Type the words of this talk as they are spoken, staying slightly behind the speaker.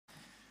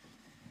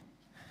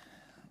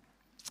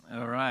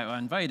All right, well, I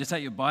invite you to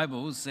take your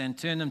Bibles and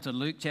turn them to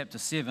Luke chapter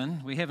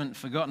 7. We haven't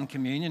forgotten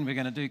communion. We're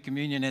going to do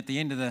communion at the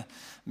end of the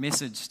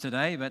message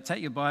today, but take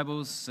your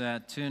Bibles,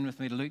 turn with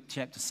me to Luke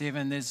chapter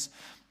 7. There's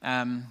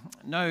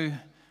no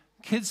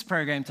kids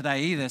program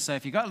today either, so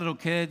if you've got little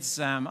kids,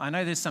 I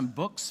know there's some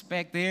books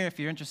back there if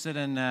you're interested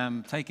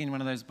in taking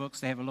one of those books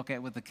to have a look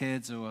at with the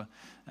kids, or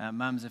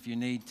mums, if you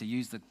need to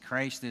use the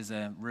creche, there's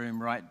a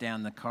room right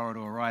down the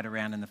corridor, right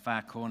around in the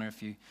far corner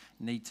if you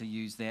need to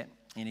use that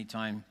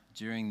anytime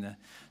during the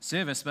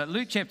service. But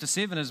Luke chapter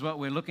 7 is what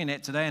we're looking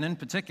at today, and in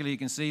particular you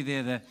can see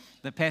there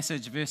the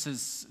passage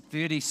verses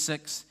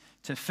 36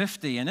 to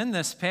 50. And in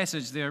this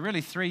passage there are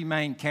really three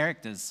main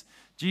characters.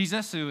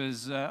 Jesus, who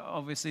is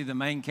obviously the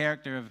main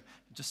character of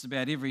just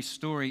about every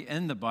story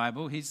in the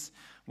Bible, he's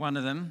one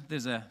of them.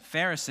 There's a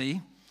Pharisee,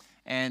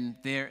 and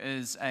there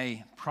is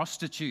a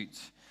prostitute.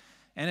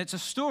 And it's a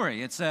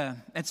story, it's a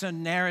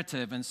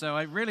narrative, and so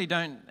I really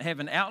don't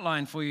have an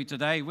outline for you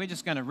today. We're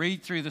just going to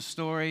read through the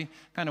story,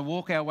 kind of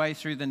walk our way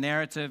through the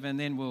narrative, and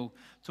then we'll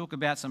talk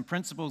about some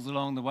principles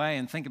along the way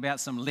and think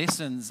about some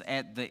lessons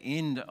at the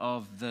end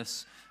of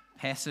this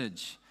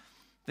passage.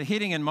 The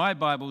heading in my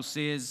Bible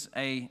says,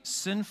 "A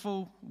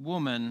Sinful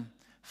Woman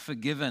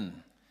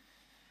Forgiven."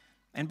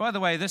 And by the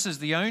way, this is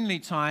the only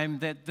time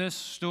that this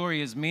story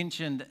is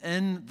mentioned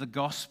in the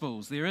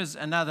Gospels. There is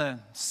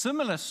another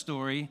similar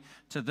story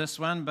to this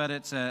one, but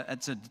it's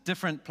a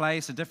different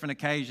place, a different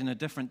occasion, a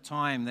different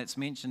time that's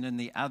mentioned in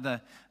the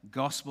other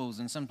Gospels.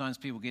 And sometimes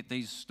people get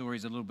these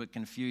stories a little bit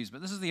confused,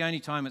 but this is the only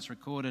time it's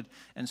recorded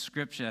in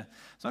Scripture.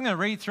 So I'm going to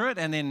read through it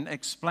and then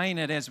explain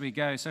it as we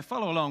go. So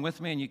follow along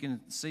with me, and you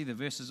can see the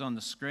verses on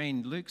the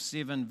screen. Luke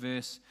 7,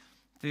 verse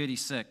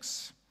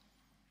 36.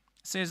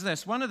 Says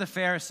this: one of the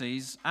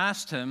Pharisees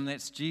asked him,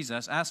 that's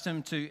Jesus, asked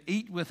him to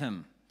eat with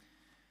him.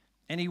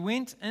 And he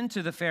went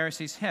into the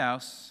Pharisee's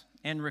house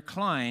and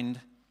reclined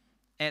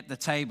at the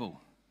table.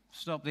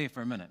 Stop there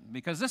for a minute,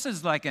 because this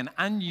is like an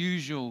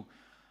unusual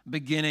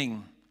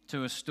beginning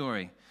to a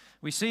story.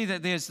 We see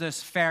that there's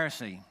this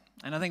Pharisee,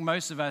 and I think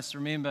most of us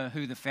remember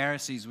who the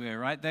Pharisees were,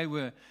 right? They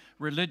were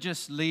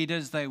religious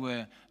leaders. They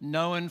were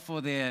known for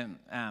their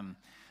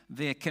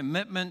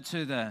commitment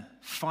to the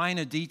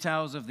finer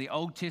details of the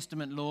Old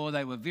Testament law.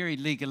 They were very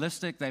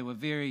legalistic. They were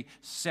very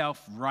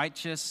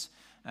self-righteous.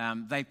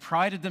 They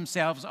prided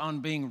themselves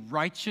on being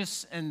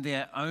righteous in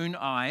their own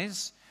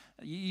eyes.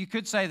 You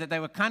could say that they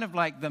were kind of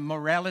like the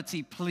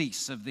morality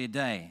police of their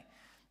day.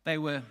 They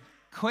were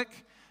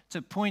quick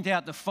to point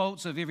out the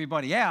faults of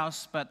everybody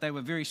else, but they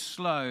were very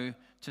slow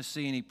to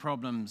see any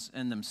problems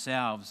in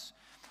themselves.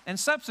 And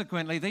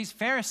subsequently, these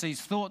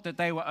Pharisees thought that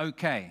they were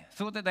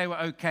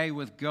okay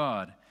with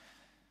God.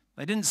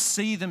 They didn't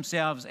see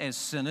themselves as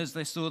sinners,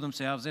 they saw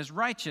themselves as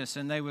righteous,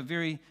 and they were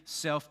very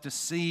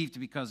self-deceived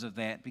because of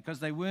that, because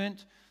they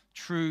weren't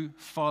true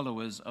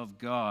followers of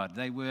God.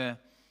 They were,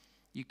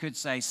 you could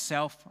say,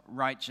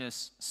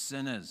 self-righteous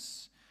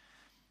sinners.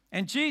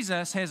 And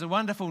Jesus has a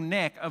wonderful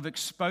knack of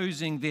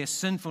exposing their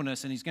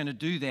sinfulness, and he's going to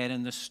do that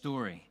in this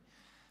story.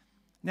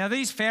 Now,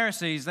 these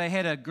Pharisees, they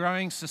had a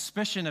growing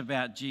suspicion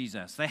about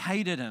Jesus. They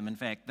hated him, in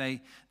fact.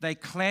 They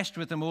clashed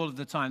with him all of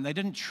the time. They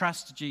didn't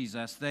trust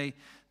Jesus. They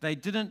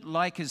didn't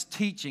like his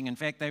teaching. In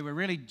fact, they were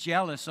really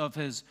jealous of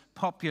his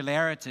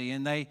popularity,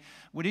 and they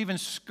would even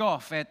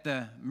scoff at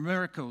the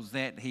miracles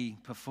that he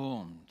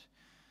performed.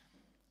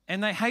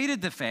 And they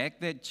hated the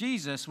fact that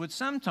Jesus would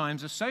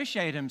sometimes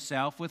associate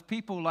himself with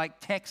people like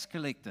tax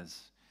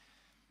collectors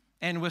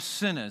and with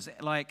sinners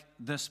like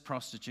this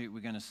prostitute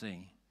we're going to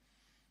see.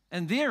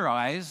 In their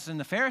eyes, in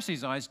the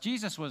Pharisees' eyes,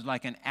 Jesus was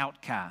like an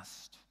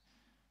outcast.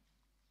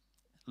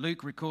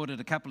 Luke recorded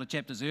a couple of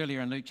chapters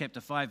earlier in Luke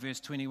chapter 5, verse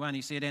 21,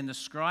 he said, "And the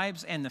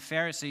scribes and the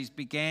Pharisees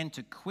began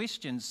to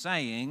question,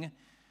 saying,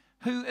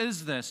 'Who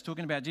is this?'"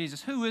 Talking about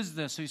Jesus. "Who is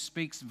this who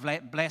speaks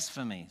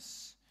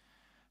blasphemies?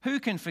 Who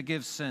can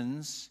forgive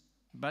sins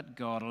but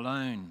God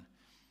alone?"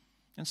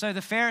 And so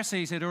the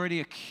Pharisees had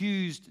already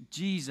accused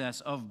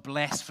Jesus of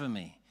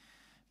blasphemy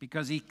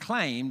because he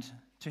claimed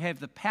to have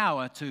the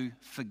power to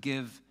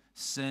forgive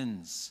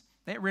sins.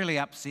 That really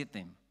upset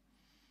them.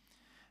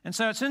 And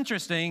so it's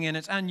interesting and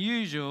it's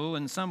unusual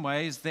in some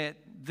ways that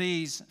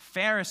these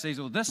Pharisees,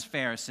 or this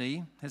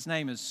Pharisee, his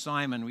name is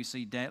Simon, we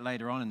see that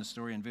later on in the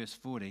story in verse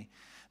 40,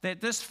 that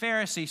this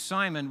Pharisee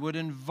Simon would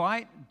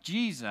invite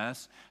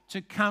Jesus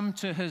to come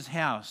to his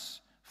house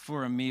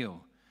for a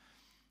meal.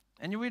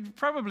 And you would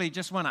probably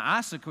just want to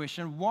ask the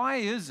question, why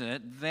is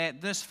it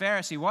that this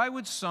Pharisee, why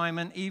would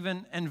Simon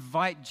even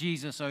invite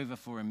Jesus over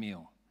for a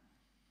meal?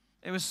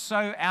 It was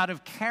so out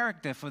of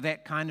character for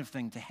that kind of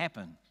thing to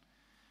happen.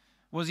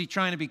 Was he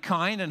trying to be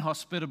kind and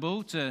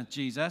hospitable to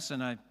Jesus?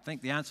 And I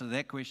think the answer to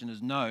that question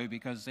is no,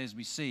 because as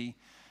we see,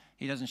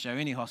 he doesn't show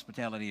any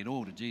hospitality at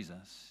all to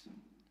Jesus.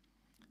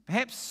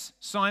 Perhaps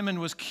Simon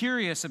was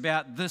curious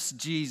about this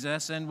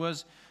Jesus and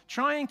was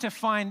trying to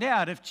find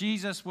out if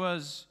Jesus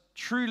was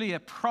truly a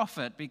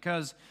prophet,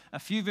 because a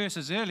few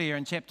verses earlier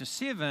in chapter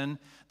 7,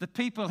 the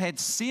people had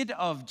said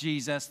of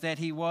Jesus that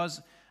he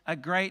was a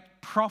great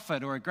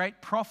prophet, or a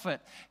great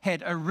prophet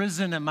had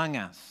arisen among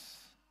us.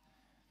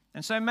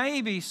 And so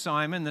maybe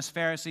Simon, this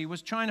Pharisee,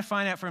 was trying to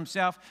find out for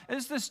himself,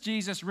 is this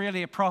Jesus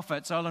really a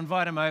prophet? So I'll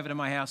invite him over to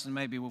my house and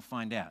maybe we'll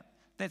find out.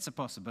 That's a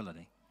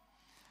possibility.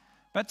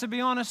 But to be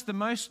honest, the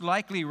most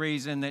likely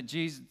reason that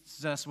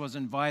Jesus was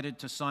invited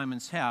to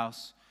Simon's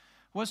house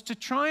was to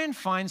try and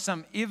find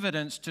some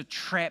evidence to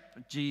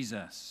trap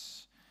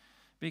Jesus.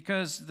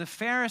 Because the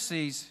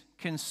Pharisees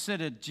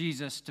considered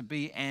Jesus to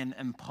be an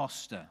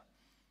imposter.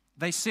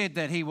 They said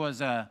that he was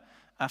a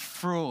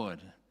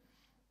fraud.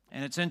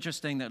 And it's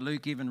interesting that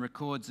Luke even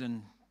records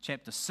in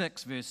chapter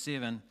 6, verse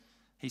 7,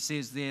 he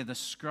says there, the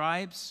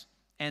scribes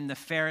and the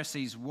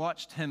Pharisees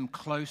watched him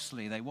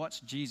closely. They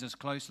watched Jesus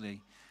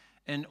closely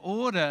in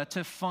order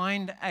to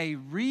find a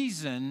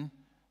reason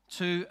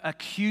to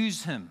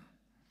accuse him.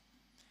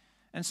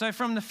 And so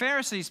from the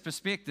Pharisees'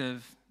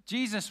 perspective,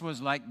 Jesus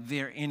was like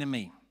their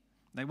enemy.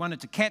 They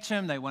wanted to catch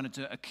him. They wanted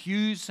to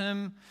accuse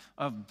him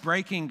of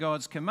breaking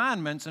God's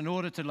commandments in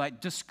order to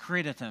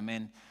discredit him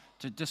and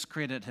to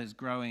discredit his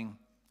growing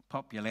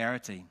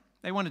popularity.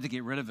 They wanted to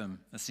get rid of him,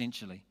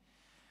 essentially.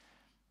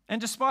 And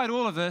despite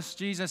all of this,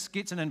 Jesus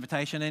gets an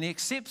invitation and he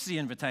accepts the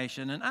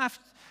invitation. And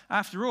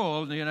after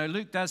all,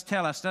 Luke does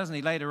tell us, doesn't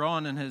he, later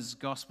on in his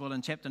gospel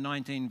in chapter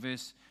 19,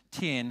 verse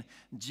 10,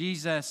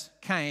 Jesus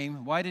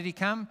came. Why did he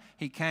come?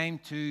 He came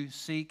to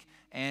seek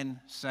and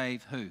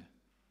save who?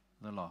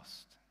 The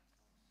lost.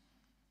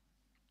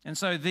 And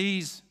so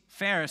these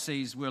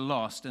Pharisees were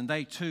lost, and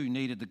they too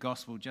needed the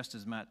gospel just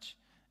as much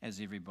as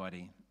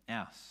everybody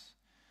else.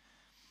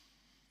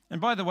 And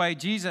by the way,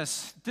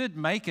 Jesus did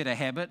make it a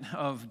habit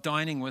of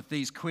dining with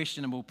these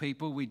questionable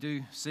people. We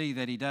do see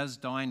that he does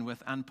dine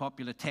with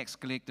unpopular tax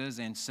collectors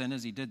and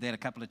sinners. He did that a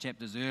couple of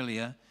chapters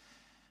earlier.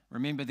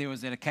 Remember, there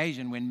was that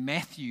occasion when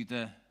Matthew,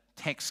 the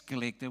tax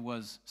collector,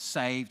 was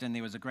saved, and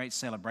there was a great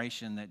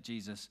celebration that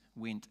Jesus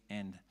went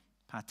and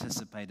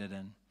participated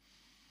in.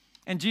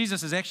 And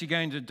Jesus is actually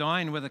going to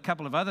dine with a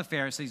couple of other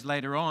Pharisees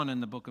later on in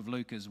the book of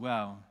Luke as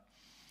well.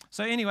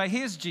 So anyway,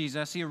 here's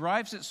Jesus. He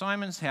arrives at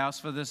Simon's house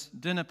for this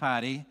dinner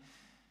party.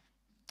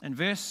 In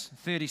verse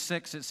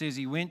 36, it says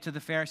he went to the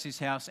Pharisee's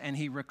house and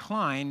he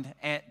reclined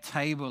at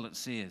table, it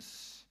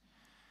says.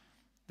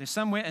 They're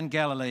somewhere in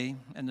Galilee,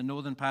 in the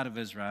northern part of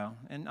Israel.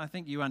 And I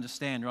think you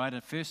understand, right? A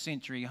first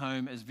century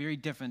home is very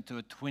different to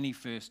a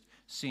 21st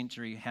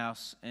century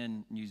house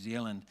in New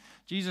Zealand.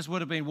 Jesus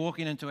would have been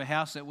walking into a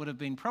house that would have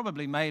been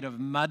probably made of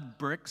mud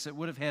bricks. It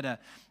would have had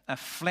a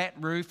flat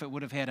roof. It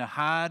would have had a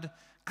hard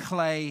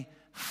clay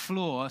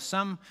floor.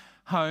 Some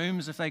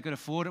homes, if they could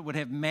afford it, would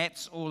have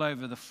mats all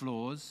over the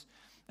floors.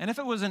 And if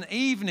it was an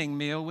evening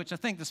meal, which I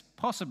think this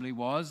possibly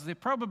was, there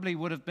probably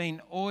would have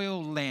been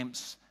oil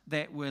lamps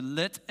that were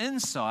lit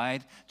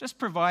inside, just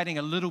providing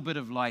a little bit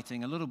of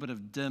lighting, a little bit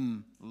of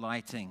dim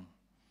lighting.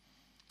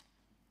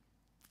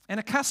 And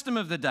a custom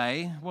of the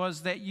day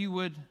was that you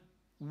would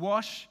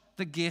wash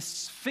the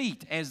guests'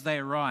 feet as they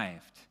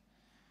arrived.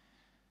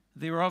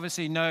 There were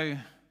obviously no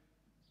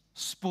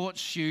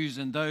sports shoes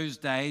in those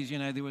days.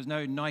 There was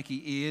no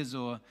Nike Airs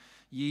or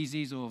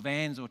Yeezys or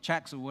Vans or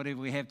Chucks or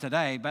whatever we have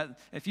today. But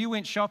if you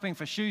went shopping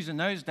for shoes in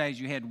those days,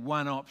 you had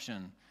one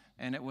option,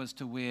 and it was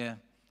to wear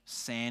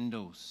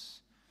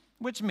sandals,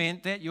 which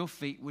meant that your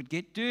feet would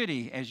get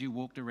dirty as you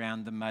walked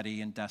around the muddy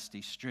and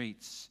dusty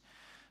streets.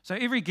 So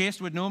every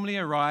guest would normally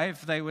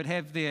arrive. They would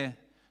have their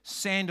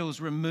sandals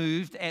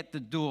removed at the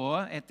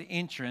door, at the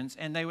entrance,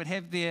 and they would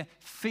have their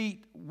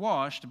feet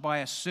washed by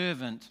a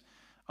servant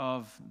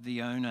of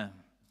the owner.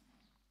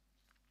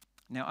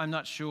 Now, I'm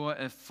not sure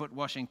if foot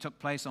washing took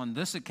place on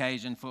this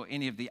occasion for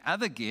any of the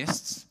other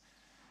guests,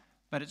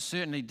 but it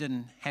certainly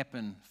didn't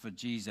happen for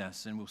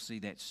Jesus, and we'll see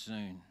that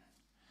soon.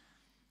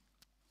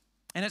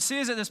 And it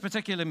says at this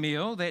particular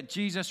meal that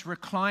Jesus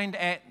reclined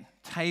at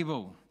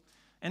table.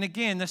 And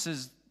again, this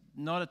is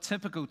not a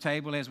typical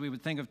table as we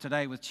would think of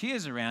today with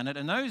chairs around it.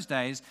 In those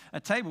days, a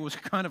table was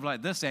kind of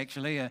like this,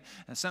 actually,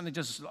 something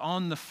just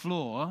on the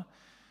floor.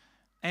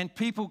 And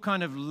people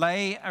kind of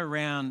lay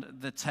around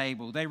the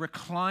table. They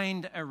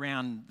reclined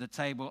around the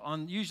table,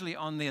 usually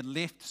on their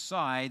left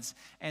sides,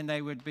 and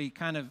they would be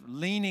kind of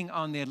leaning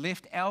on their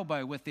left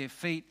elbow with their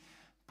feet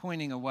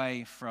pointing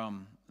away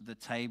from the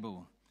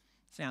table.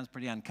 Sounds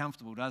pretty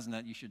uncomfortable, doesn't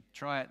it? You should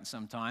try it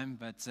sometime,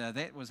 but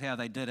that was how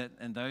they did it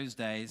in those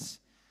days.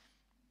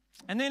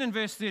 And then in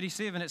verse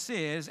 37 it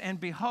says, "And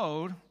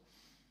behold,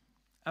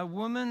 a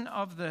woman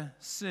of the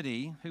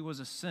city who was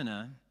a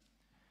sinner,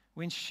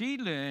 when she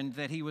learned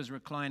that he was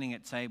reclining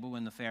at table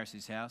in the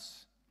Pharisee's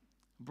house,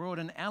 brought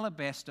an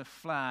alabaster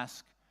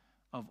flask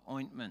of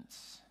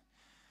ointments."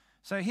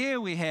 So here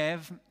we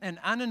have an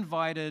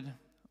uninvited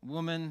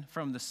woman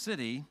from the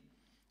city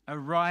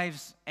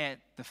arrives at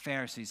the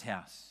Pharisee's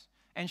house,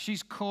 and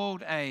she's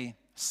called a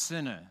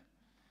sinner.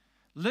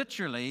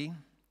 Literally,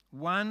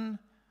 one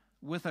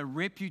with a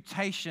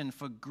reputation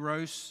for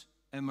gross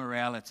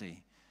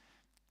immorality.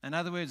 In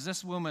other words,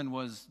 this woman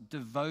was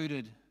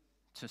devoted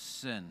to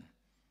sin,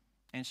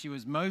 and she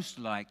was most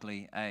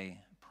likely a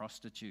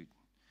prostitute.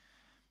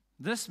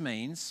 This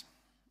means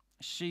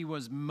she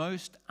was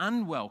most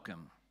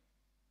unwelcome,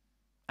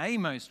 a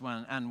most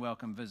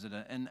unwelcome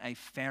visitor in a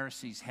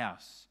Pharisee's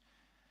house.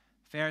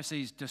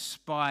 Pharisees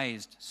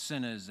despised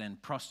sinners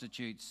and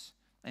prostitutes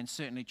and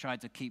certainly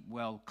tried to keep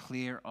well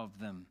clear of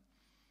them.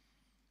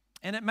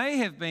 And it may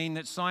have been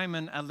that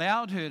Simon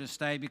allowed her to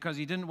stay because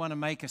he didn't want to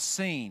make a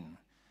scene,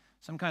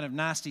 some kind of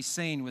nasty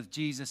scene with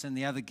Jesus and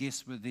the other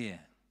guests were there.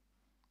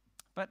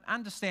 But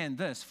understand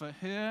this, for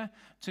her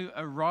to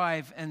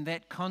arrive in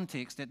that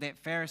context at that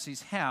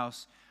Pharisee's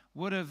house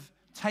would have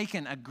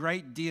taken a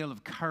great deal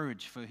of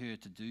courage for her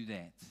to do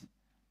that.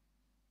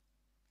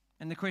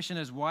 And the question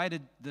is, why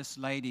did this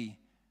lady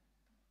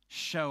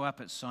show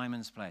up at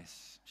Simon's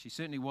place? She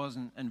certainly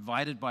wasn't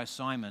invited by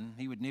Simon.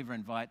 He would never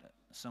invite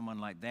someone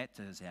like that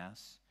to his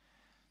house.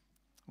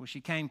 Well,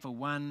 she came for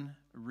one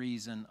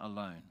reason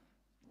alone.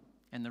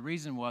 And the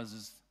reason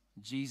was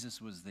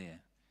Jesus was there.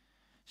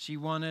 She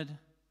wanted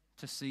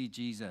to see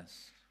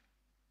Jesus.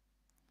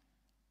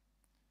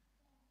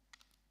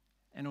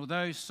 And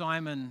although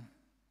Simon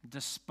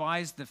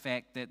despised the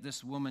fact that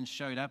this woman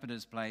showed up at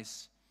his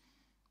place,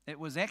 it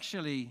was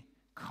actually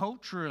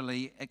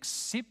culturally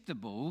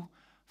acceptable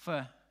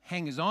for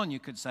hangers-on, you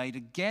could say, to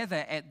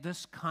gather at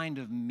this kind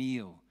of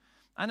meal.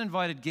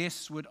 Uninvited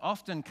guests would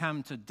often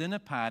come to dinner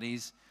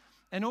parties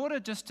in order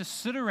just to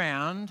sit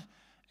around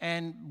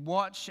and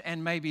watch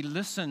and maybe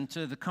listen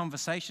to the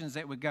conversations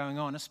that were going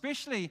on,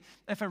 especially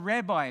if a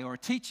rabbi or a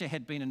teacher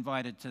had been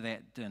invited to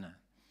that dinner.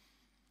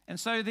 And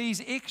so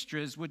these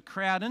extras would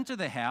crowd into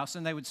the house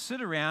and they would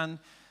sit around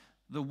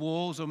the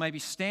walls or maybe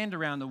stand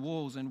around the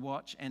walls and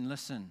watch and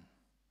listen.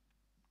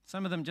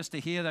 Some of them just to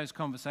hear those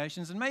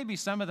conversations, and maybe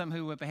some of them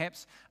who were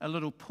perhaps a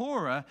little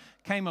poorer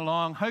came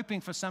along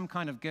hoping for some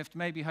kind of gift,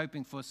 maybe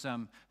hoping for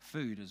some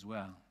food as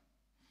well.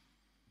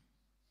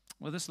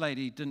 Well, this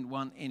lady didn't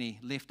want any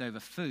leftover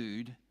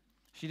food.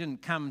 She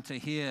didn't come to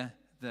hear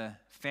the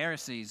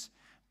Pharisees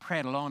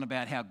prattle on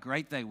about how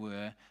great they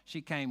were.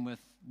 She came with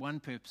one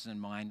purpose in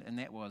mind, and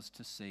that was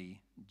to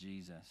see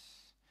Jesus.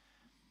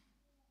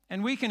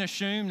 And we can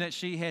assume that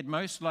she had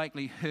most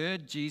likely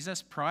heard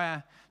Jesus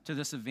prior to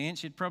this event.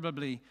 She'd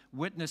probably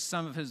witnessed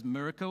some of his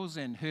miracles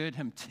and heard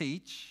him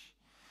teach.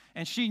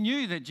 And she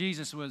knew that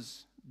Jesus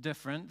was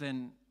different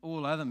than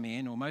all other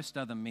men or most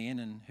other men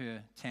in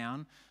her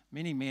town.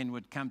 Many men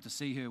would come to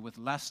see her with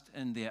lust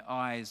in their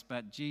eyes,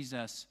 but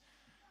Jesus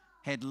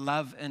had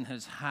love in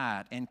his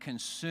heart and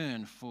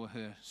concern for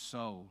her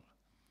soul.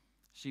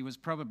 She was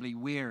probably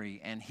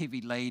weary and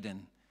heavy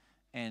laden,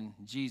 and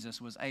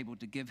Jesus was able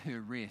to give her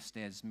rest,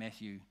 as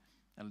Matthew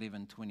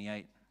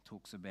 11:28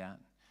 talks about.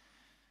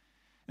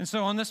 And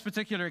so on this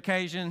particular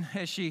occasion,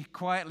 as she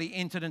quietly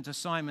entered into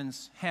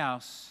Simon's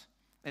house,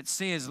 it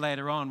says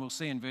later on, we'll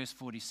see in verse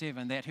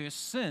 47, that her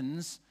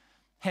sins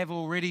have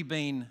already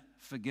been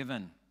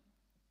forgiven.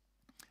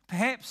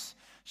 Perhaps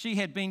she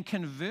had been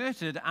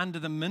converted under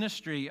the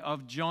ministry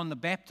of John the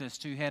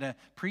Baptist, who had a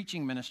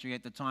preaching ministry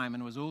at the time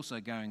and was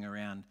also going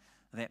around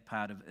that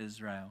part of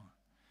Israel.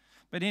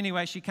 But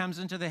anyway, she comes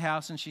into the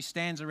house and she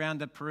stands around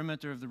the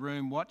perimeter of the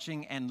room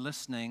watching and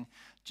listening,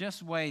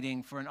 just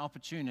waiting for an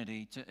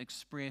opportunity to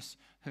express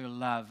her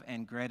love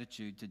and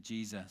gratitude to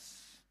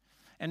Jesus.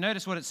 And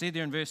notice what it said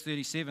there in verse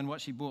 37,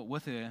 what she brought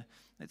with her.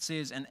 It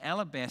says, an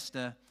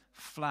alabaster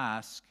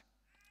flask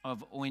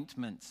of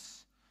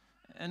ointments.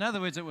 In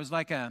other words, it was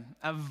like a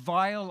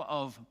vial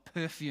of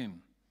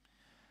perfume.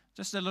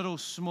 Just a little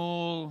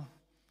small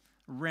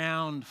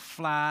round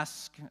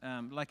flask,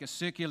 like a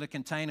circular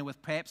container with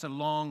perhaps a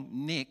long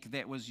neck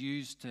that was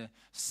used to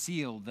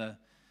seal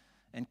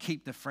and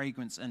keep the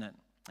fragrance in it.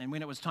 And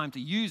when it was time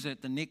to use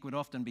it, the neck would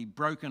often be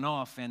broken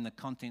off and the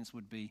contents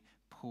would be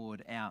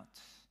poured out.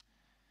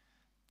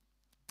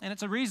 And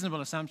it's a reasonable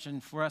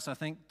assumption for us, I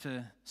think,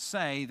 to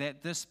say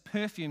that this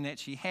perfume that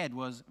she had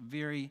was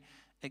very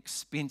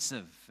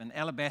expensive. An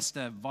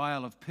alabaster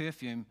vial of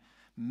perfume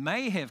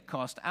may have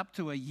cost up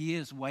to a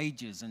year's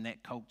wages in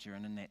that culture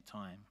and in that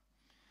time.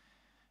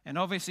 And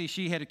obviously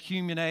she had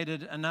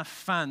accumulated enough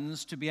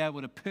funds to be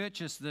able to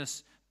purchase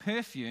this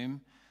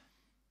perfume,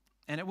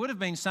 and it would have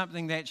been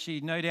something that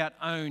she no doubt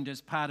owned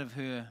as part of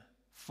her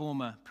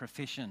former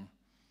profession,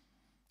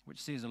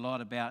 which says a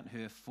lot about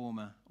her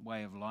former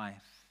way of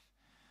life.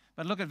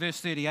 But look at verse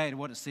 38,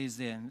 what it says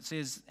there. It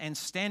says, and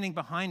standing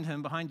behind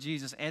him, behind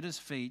Jesus at his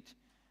feet,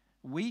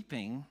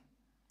 weeping,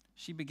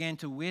 she began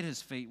to wet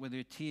his feet with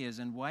her tears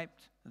and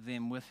wiped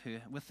them with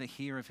the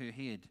hair of her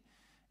head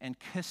and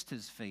kissed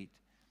his feet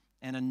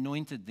and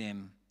anointed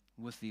them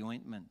with the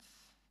ointment.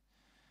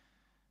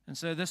 And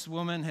so this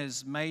woman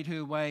has made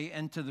her way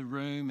into the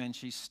room and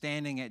she's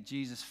standing at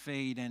Jesus'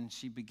 feet and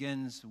she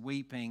begins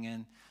weeping.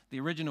 And the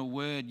original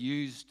word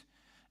used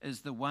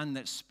is the one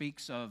that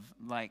speaks of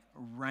like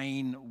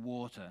rain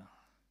water.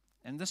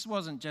 And this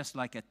wasn't just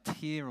like a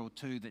tear or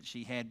two that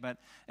she had, but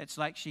it's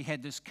like she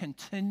had this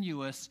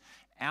continuous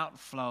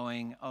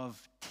outflowing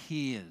of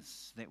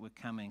tears that were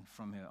coming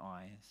from her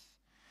eyes.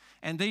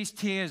 And these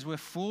tears were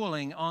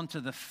falling onto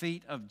the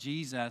feet of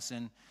Jesus,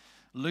 and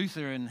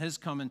Luther in his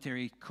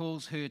commentary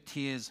calls her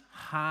tears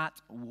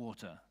heart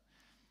water,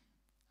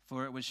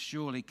 for it was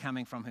surely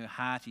coming from her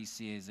heart, he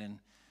says, and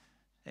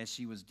as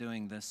she was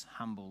doing this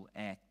humble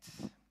act.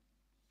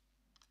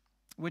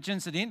 which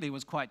incidentally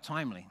was quite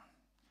timely.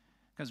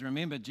 Because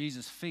remember,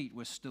 Jesus' feet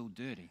were still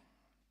dirty.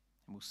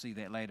 And we'll see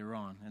that later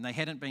on. And they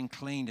hadn't been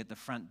cleaned at the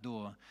front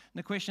door. And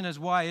the question is,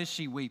 why is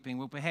she weeping?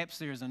 Well, perhaps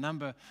there is a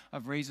number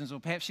of reasons, or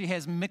perhaps she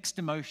has mixed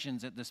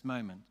emotions at this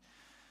moment.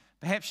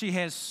 Perhaps she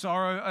has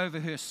sorrow over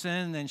her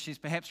sin, and she's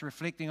perhaps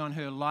reflecting on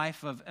her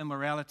life of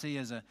immorality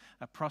as a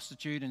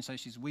prostitute, and so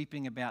she's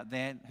weeping about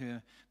that,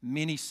 her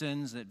many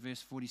sins that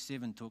verse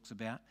 47 talks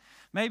about.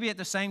 Maybe at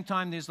the same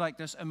time there's like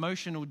this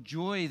emotional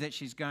joy that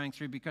she's going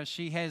through because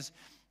she has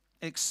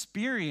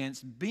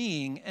experienced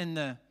being in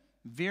the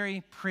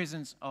very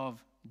presence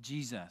of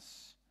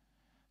Jesus,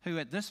 who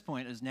at this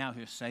point is now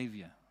her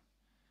Savior,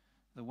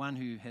 the one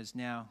who has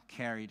now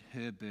carried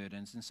her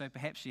burdens, and so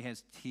perhaps she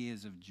has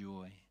tears of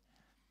joy.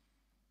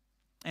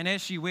 And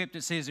as she wept,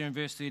 it says there in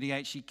verse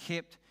 38, she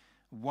kept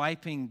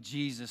wiping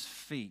Jesus'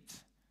 feet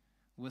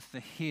with the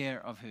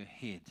hair of her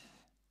head.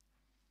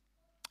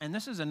 And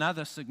this is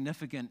another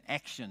significant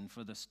action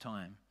for this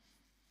time.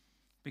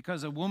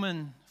 Because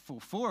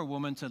for a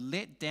woman to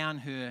let down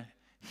her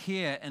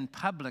hair in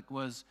public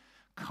was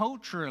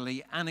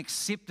culturally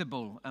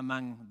unacceptable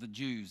among the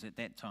Jews at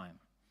that time.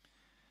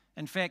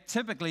 In fact,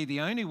 typically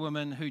the only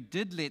women who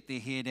did let their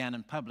hair down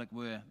in public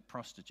were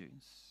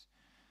prostitutes.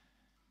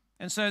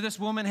 And so this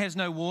woman has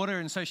no water,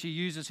 and so she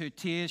uses her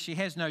tears. She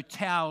has no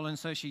towel, and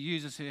so she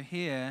uses her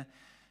hair.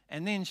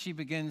 And then she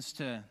begins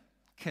to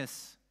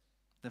kiss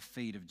the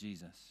feet of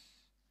Jesus.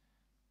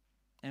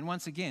 And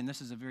once again,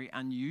 this is a very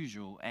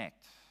unusual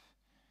act.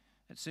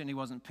 It certainly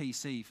wasn't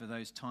PC for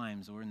those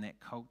times or in that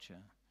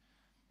culture.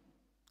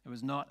 It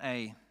was not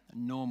a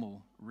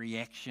normal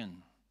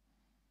reaction.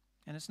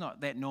 And it's not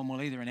that normal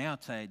either in our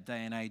day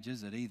and age,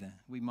 is it either?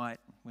 We might,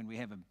 when we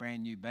have a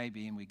brand new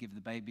baby and we give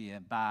the baby a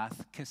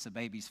bath, kiss a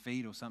baby's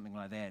feet or something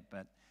like that,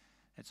 but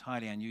it's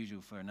highly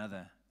unusual for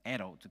another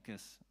adult to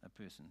kiss a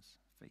person's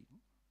feet.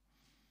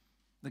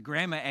 The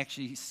grammar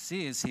actually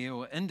says here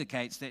or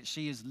indicates that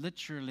she is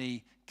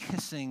literally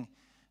kissing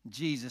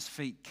Jesus'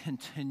 feet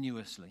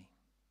continuously.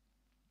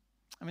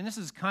 I mean, this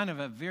is kind of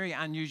a very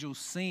unusual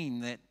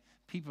scene that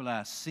people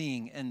are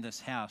seeing in this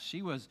house.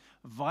 She was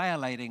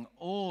violating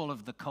all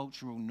of the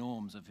cultural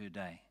norms of her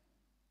day.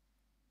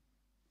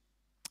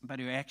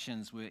 But her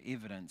actions were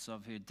evidence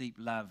of her deep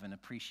love and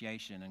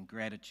appreciation and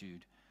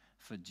gratitude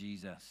for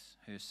Jesus,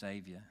 her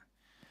Savior.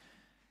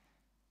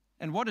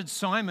 And what did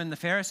Simon the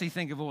Pharisee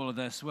think of all of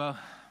this? Well,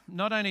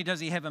 not only does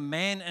he have a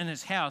man in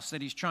his house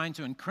that he's trying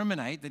to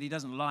incriminate, that he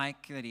doesn't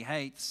like, that he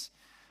hates,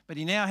 but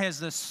he now has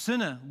this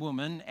sinner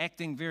woman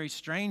acting very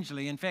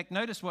strangely. In fact,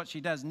 notice what she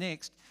does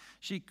next.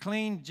 She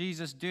cleaned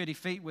Jesus' dirty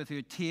feet with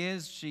her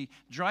tears. She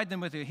dried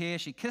them with her hair.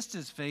 She kissed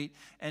his feet.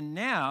 And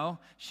now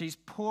she's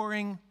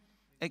pouring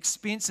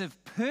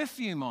expensive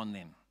perfume on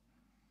them.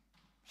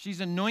 She's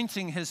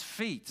anointing his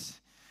feet.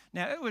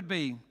 Now, it would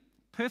be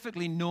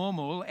perfectly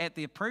normal at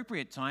the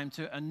appropriate time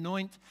to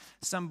anoint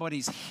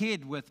somebody's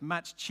head with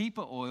much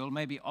cheaper oil,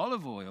 maybe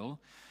olive oil,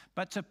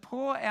 but to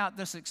pour out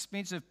this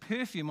expensive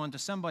perfume onto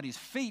somebody's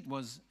feet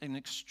was an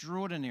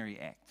extraordinary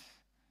act.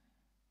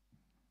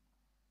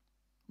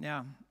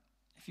 Now,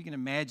 if you can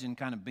imagine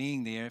kind of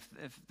being there,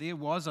 if there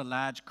was a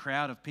large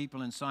crowd of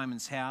people in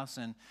Simon's house,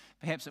 and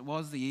perhaps it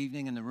was the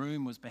evening and the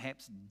room was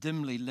perhaps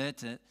dimly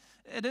lit,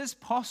 it is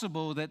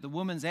possible that the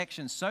woman's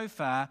actions so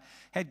far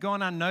had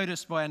gone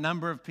unnoticed by a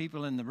number of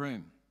people in the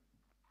room.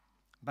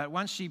 But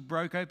once she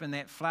broke open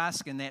that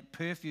flask and that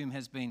perfume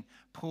has been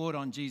poured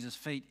on Jesus'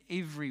 feet,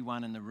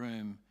 everyone in the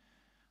room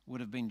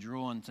would have been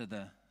drawn to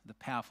the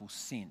powerful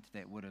scent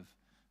that would have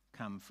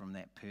come from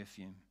that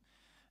perfume.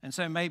 And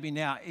so maybe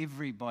now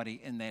everybody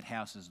in that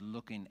house is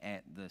looking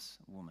at this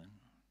woman.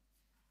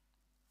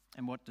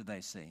 And what do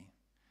they see?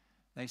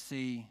 They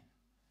see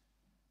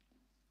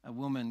a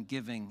woman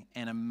giving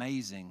an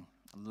amazing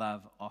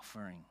love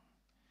offering.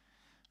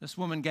 This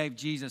woman gave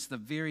Jesus the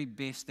very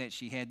best that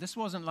she had. This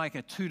wasn't like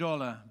a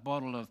 $2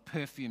 bottle of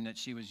perfume that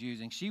she was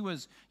using. She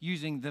was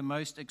using the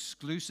most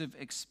exclusive,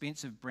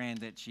 expensive brand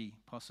that she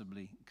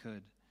possibly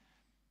could.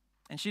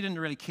 And she didn't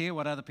really care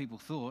what other people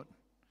thought.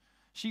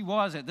 She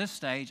was, at this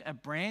stage, a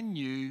brand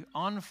new,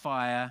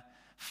 on-fire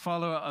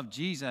follower of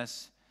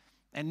Jesus,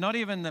 and not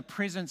even the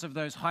presence of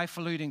those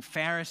highfalutin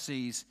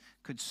Pharisees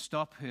could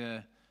stop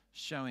her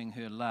showing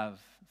her love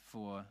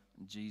for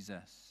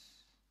Jesus.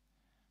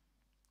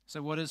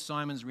 So what is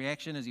Simon's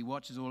reaction as he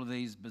watches all of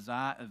these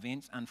bizarre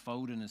events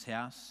unfold in his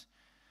house?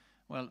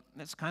 Well,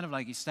 it's kind of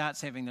like he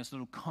starts having this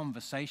little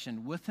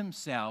conversation with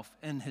himself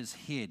in his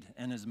head,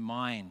 in his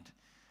mind.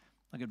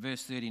 Look at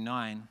verse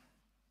 39.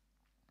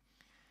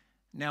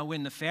 Now,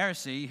 when the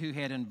Pharisee who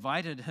had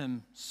invited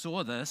him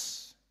saw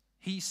this,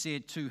 he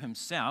said to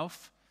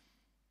himself,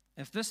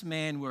 if this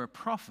man were a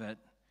prophet,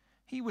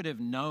 he would have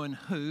known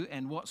who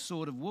and what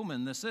sort of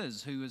woman this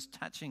is who is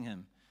touching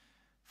him,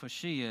 for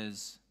she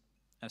is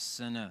a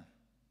sinner.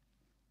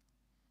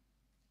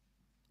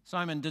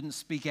 Simon didn't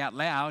speak out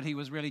loud. He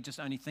was really just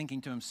only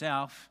thinking to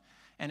himself.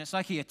 And it's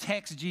like he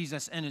attacks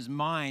Jesus in his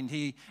mind.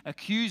 He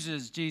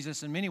accuses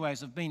Jesus in many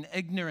ways of being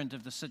ignorant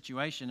of the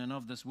situation and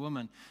of this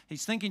woman.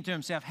 He's thinking to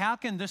himself, how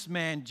can this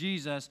man,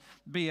 Jesus,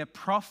 be a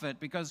prophet?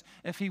 Because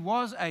if he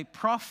was a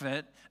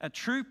prophet, a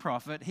true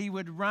prophet, he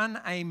would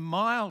run a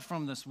mile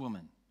from this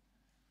woman.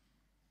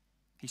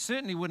 He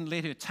certainly wouldn't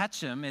let her touch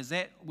him, as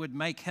that would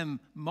make him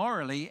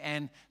morally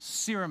and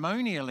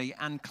ceremonially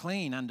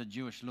unclean under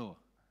Jewish law.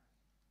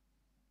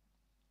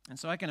 And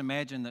so I can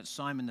imagine that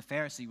Simon the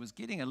Pharisee was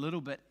getting a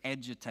little bit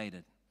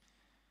agitated.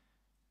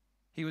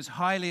 He was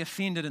highly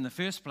offended in the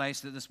first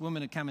place that this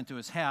woman had come into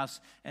his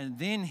house, and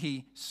then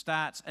he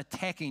starts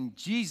attacking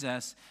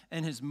Jesus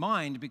in his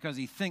mind because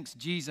he thinks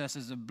Jesus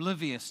is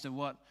oblivious to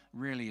what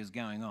really is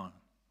going on.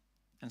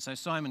 And so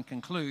Simon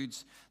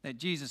concludes that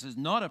Jesus is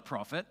not a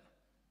prophet,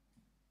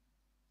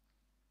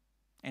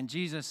 and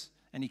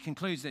he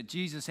concludes that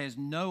Jesus has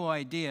no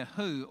idea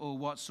who or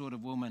what sort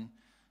of woman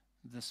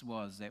this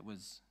was that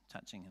was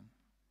touching him.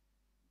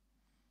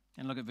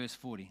 And look at verse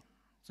 40.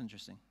 It's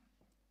interesting.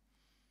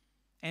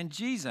 And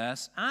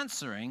Jesus,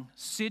 answering,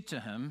 said to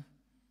him,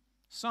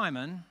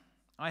 Simon,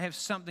 I have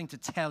something to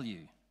tell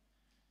you.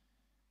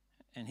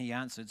 And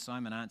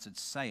Simon answered,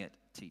 say it,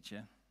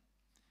 teacher.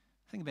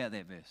 Think about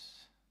that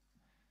verse.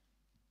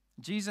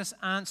 Jesus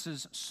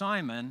answers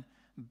Simon,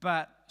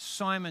 but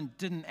Simon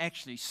didn't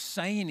actually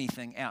say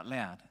anything out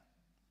loud.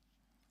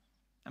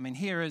 I mean,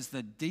 here is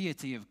the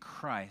deity of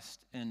Christ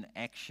in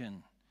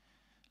action.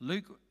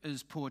 Luke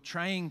is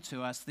portraying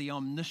to us the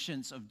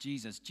omniscience of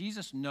Jesus.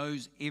 Jesus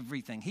knows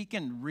everything. He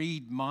can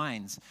read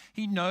minds.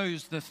 He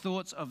knows the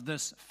thoughts of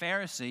this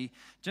Pharisee,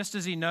 just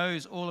as he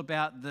knows all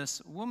about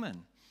this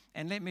woman.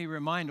 And let me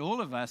remind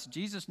all of us,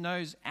 Jesus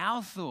knows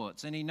our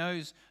thoughts, and he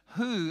knows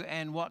who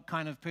and what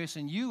kind of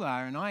person you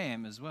are and I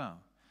am as well.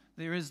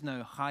 There is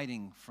no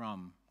hiding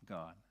from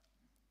God.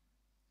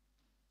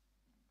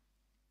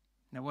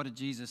 Now, what did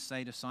Jesus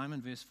say to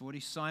Simon? Verse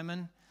 40,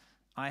 Simon,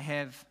 I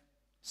have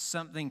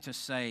something to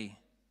say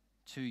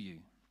to you.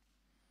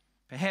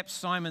 Perhaps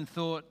Simon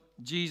thought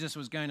Jesus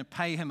was going to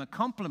pay him a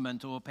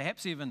compliment or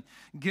perhaps even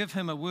give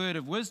him a word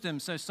of wisdom.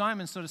 So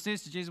Simon sort of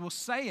says to Jesus, well,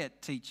 say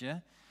it,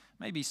 teacher,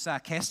 maybe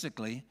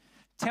sarcastically.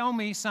 Tell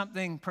me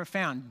something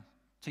profound,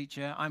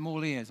 teacher. I'm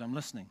all ears. I'm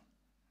listening.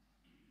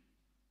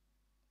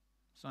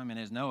 Simon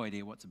has no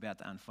idea what's about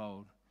to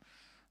unfold.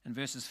 In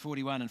verses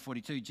 41 and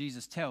 42,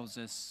 Jesus tells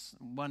this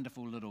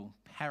wonderful little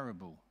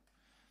parable.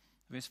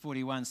 Verse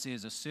 41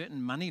 says, a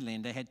certain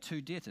moneylender had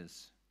two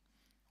debtors.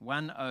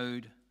 One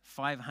owed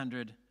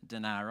 500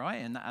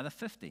 denarii and the other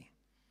 50.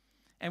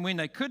 And when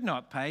they could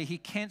not pay, he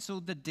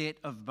cancelled the debt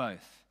of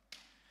both.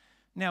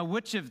 Now,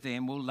 which of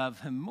them will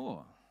love him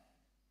more?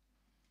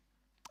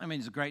 I mean,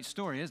 it's a great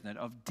story, isn't it,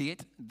 of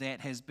debt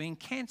that has been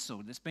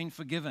cancelled, that's been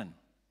forgiven.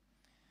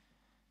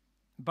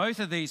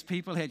 Both of these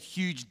people had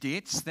huge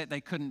debts that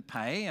they couldn't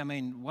pay. I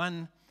mean,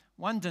 one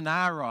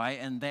denarii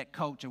in that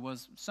culture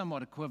was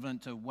somewhat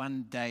equivalent to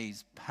 1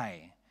 day's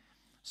pay.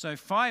 So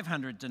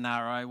 500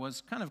 denarii was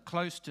kind of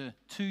close to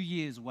 2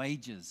 years'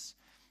 wages.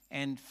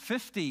 And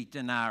 50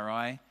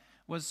 denarii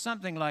was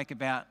something like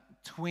about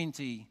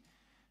 2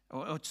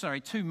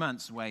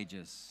 months'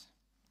 wages.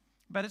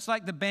 But it's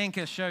like the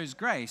banker shows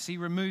grace. He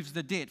removes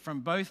the debt from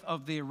both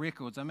of their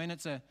records. I mean,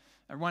 it's a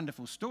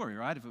wonderful story,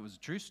 right, if it was a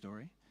true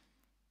story.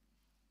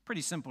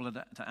 Pretty simple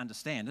to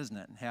understand, isn't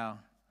it, how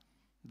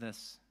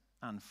this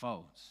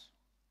unfolds.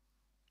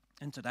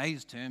 In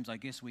today's terms, I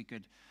guess we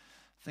could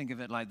think of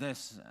it like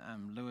this.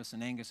 Lewis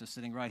and Angus are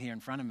sitting right here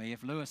in front of me.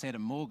 If Lewis had a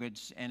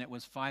mortgage and it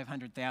was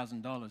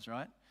 $500,000,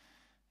 right,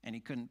 and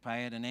he couldn't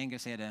pay it, and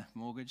Angus had a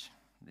mortgage,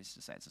 let's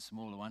just say it's a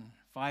smaller one,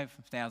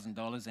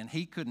 $5,000, and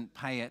he couldn't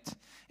pay it,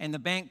 and the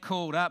bank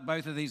called up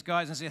both of these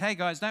guys and said, hey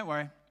guys, don't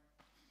worry,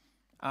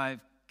 I've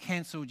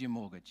cancelled your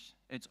mortgage.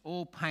 It's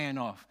all paid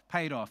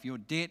off. Your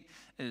debt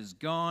is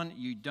gone.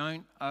 You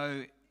don't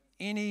owe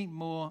any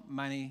more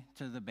money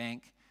to the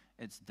bank.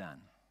 It's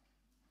done.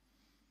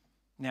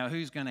 Now,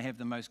 who's going to have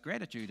the most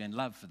gratitude and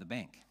love for the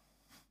bank?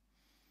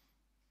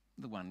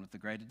 The one with the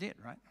greater debt,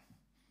 right?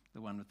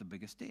 The one with the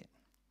biggest debt.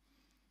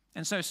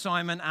 And so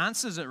Simon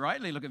answers it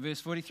rightly. Look at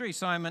verse 43.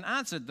 Simon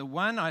answered, the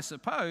one, I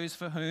suppose,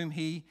 for whom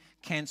he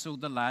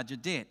cancelled the larger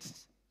debt.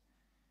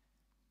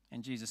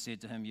 And Jesus said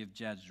to him, you've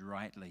judged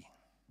rightly.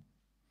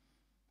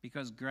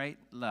 Because great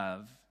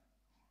love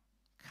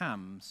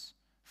comes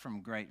from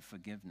great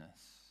forgiveness.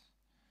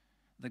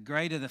 The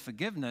greater the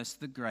forgiveness,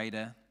 the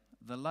greater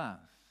the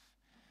love.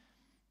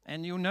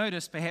 And you'll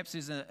notice perhaps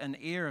there's an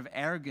air of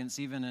arrogance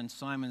even in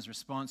Simon's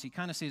response. He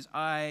kind of says,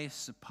 I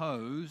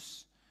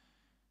suppose.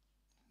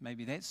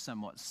 Maybe that's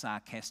somewhat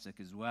sarcastic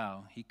as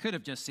well. He could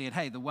have just said,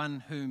 hey, the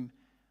one whom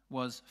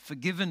was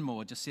forgiven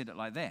more, just said it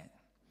like that.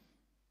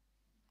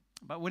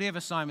 But whatever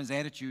Simon's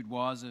attitude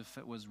was, if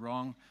it was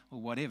wrong or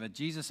whatever,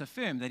 Jesus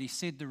affirmed that he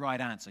said the right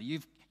answer.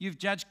 You've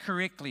judged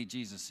correctly,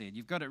 Jesus said.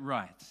 You've got it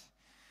right.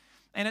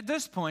 And at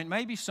this point,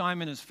 maybe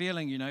Simon is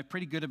feeling,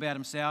 pretty good about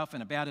himself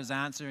and about his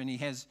answer, and he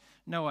has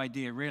no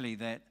idea really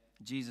that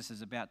Jesus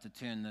is about to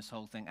turn this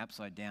whole thing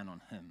upside down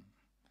on him.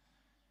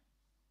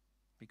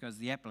 because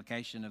the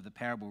application of the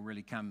parable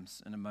really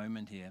comes in a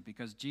moment here.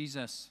 Because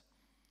Jesus,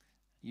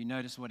 you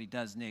notice what he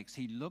does next.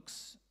 He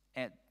looks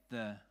at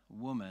the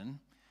woman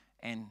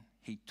and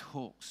he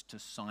talks to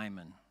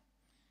Simon.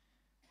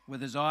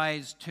 With his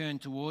eyes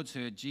turned towards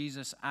her,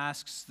 Jesus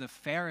asks the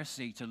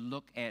Pharisee to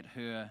look at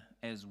her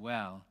as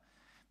well.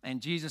 And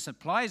Jesus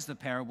applies the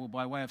parable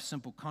by way of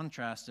simple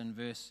contrast in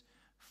verse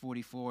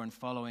 44 and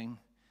following.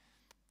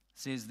 It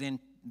says, Then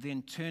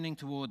turning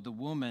toward the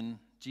woman,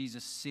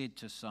 Jesus said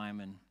to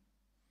Simon,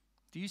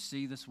 "Do you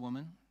see this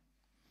woman?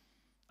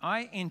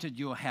 I entered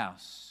your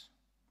house,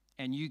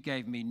 and you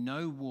gave me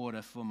no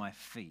water for my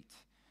feet,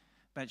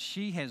 but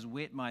she has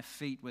wet my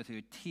feet with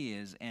her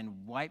tears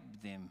and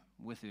wiped them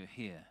with her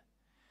hair.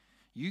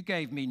 You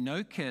gave me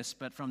no kiss,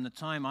 but from the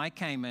time I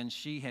came in,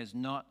 she has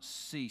not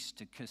ceased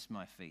to kiss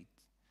my feet.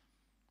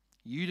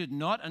 You did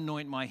not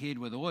anoint my head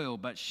with oil,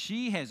 but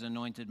she has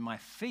anointed my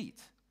feet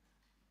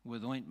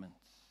with ointment."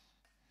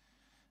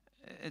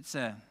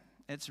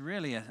 It's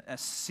really a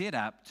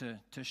setup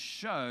to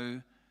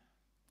show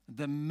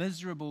the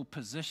miserable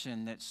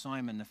position that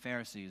Simon the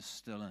Pharisee is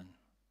still in.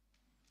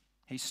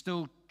 He's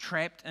still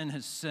trapped in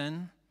his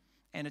sin,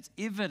 and it's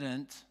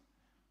evident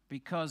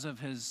because of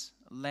his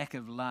lack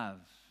of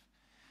love.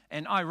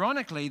 And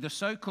ironically, the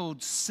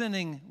so-called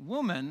sinning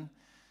woman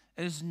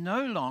is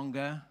no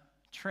longer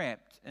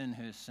trapped in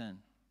her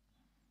sin.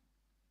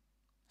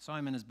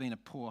 Simon has been a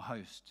poor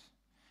host.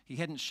 He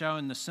hadn't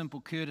shown the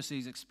simple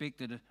courtesies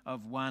expected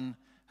of one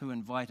who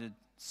invited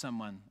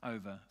someone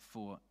over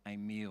for a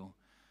meal.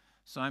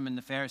 Simon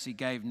the Pharisee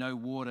gave no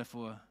water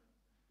for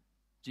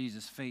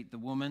Jesus' feet. The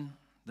woman,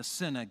 the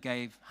sinner,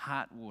 gave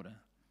heart water,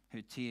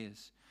 her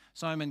tears.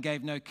 Simon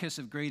gave no kiss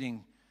of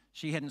greeting.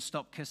 She hadn't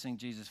stopped kissing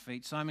Jesus'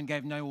 feet. Simon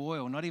gave no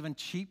oil, not even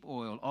cheap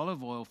oil,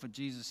 olive oil for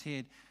Jesus'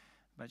 head,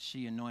 but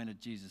she anointed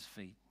Jesus'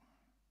 feet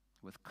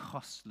with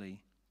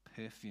costly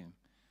perfume.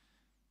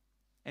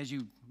 As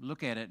you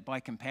look at it, by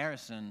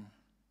comparison,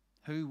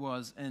 who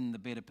was in the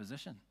better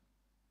position?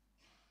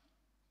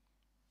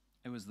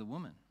 It was the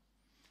woman.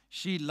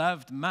 She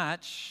loved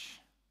much.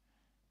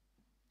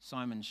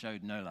 Simon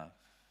showed no love.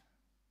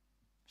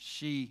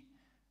 She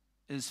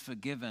is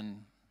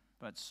forgiven,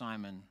 but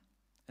Simon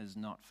is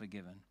not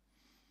forgiven.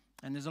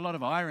 And there's a lot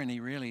of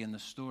irony, really, in the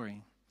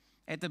story.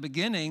 At the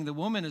beginning, the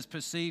woman is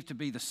perceived to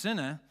be the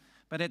sinner,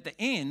 but at the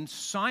end,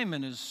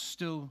 Simon is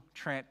still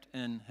trapped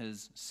in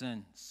his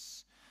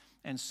sins.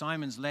 And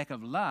Simon's lack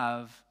of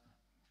love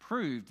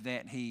proved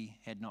that he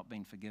had not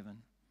been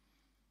forgiven.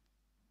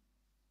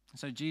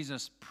 So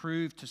Jesus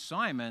proved to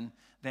Simon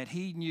that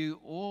he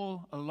knew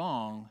all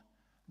along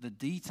the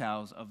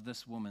details of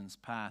this woman's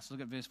past.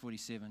 Look at verse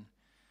 47.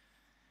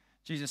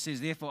 Jesus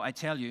says, "Therefore I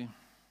tell you,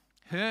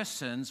 her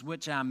sins,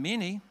 which are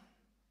many,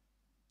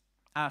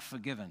 are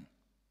forgiven,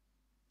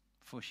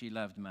 for she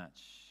loved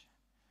much.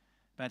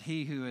 But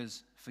he who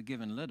is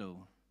forgiven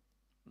little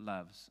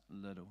loves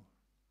little."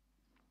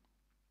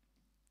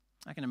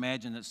 I can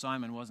imagine that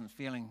Simon wasn't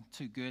feeling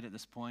too good at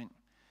this point.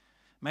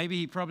 Maybe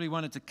he probably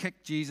wanted to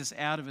kick Jesus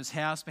out of his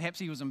house. Perhaps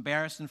he was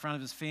embarrassed in front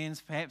of his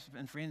friends.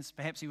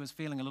 Perhaps he was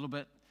feeling a little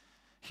bit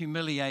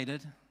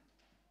humiliated.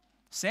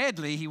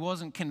 Sadly, he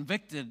wasn't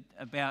convicted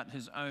about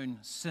his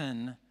own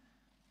sin.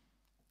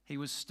 He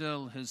was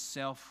still his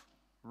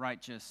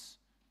self-righteous,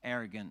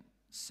 arrogant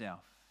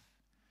self.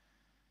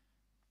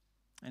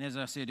 And as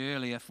I said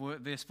earlier,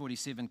 verse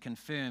 47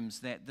 confirms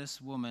that this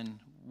woman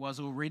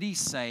was already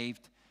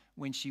saved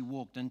when she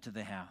walked into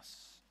the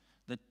house.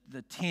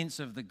 The tense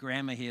of the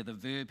grammar here, the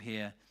verb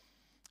here,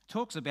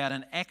 talks about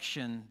an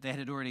action that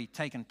had already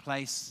taken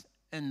place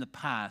in the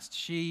past.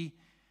 She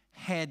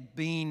had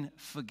been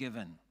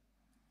forgiven,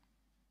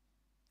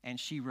 and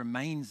she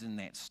remains in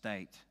that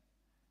state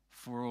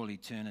for all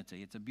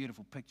eternity. It's a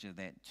beautiful picture,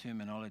 that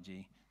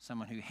terminology,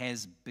 someone who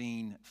has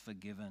been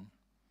forgiven.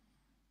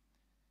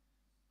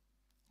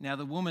 Now,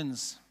 the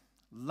woman's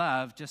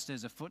love, just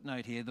as a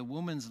footnote here, the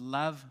woman's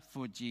love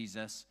for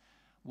Jesus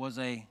was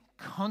a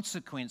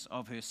consequence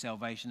of her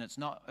salvation.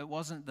 It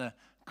wasn't the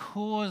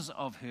cause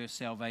of her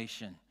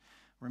salvation.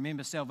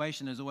 Remember,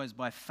 salvation is always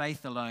by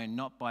faith alone,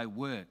 not by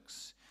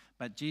works.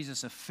 But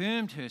Jesus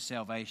affirmed her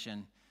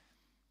salvation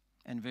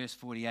in verse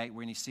 48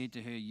 when he said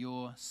to her,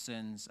 "Your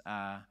sins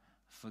are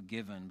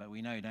forgiven." But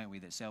we know, don't we,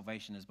 that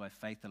salvation is by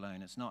faith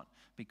alone. It's not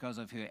because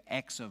of her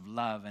acts of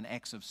love and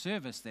acts of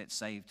service that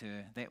saved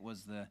her. That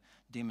was the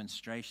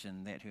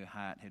demonstration that her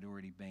heart had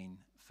already been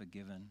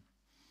forgiven.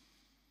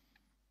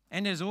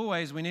 And as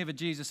always, whenever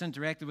Jesus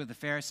interacted with the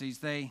Pharisees,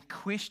 they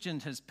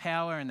questioned his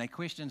power and they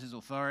questioned his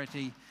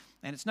authority.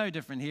 And it's no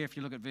different here if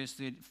you look at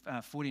verse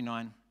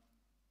 49.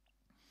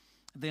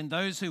 Then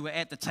those who were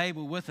at the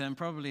table with him,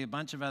 probably a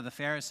bunch of other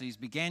Pharisees,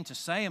 began to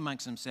say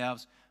amongst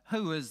themselves,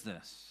 "Who is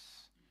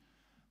this?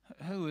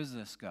 Who is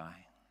this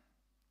guy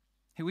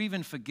who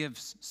even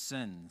forgives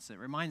sins?" It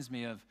reminds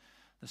me of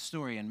the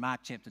story in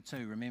Mark chapter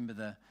 2.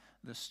 Remember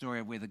the story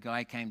of where the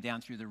guy came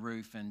down through the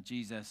roof and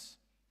Jesus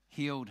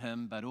healed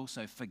him, but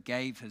also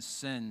forgave his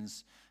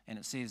sins. And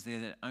it says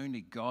there that only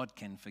God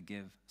can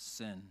forgive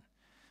sin.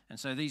 And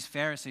so these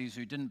Pharisees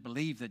who didn't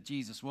believe that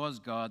Jesus was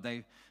God,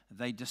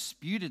 they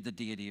disputed the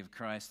deity of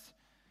Christ.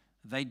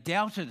 They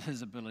doubted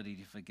his ability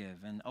to forgive,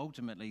 and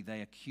ultimately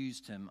they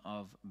accused him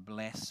of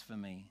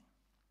blasphemy,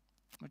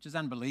 which is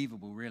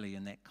unbelievable, really,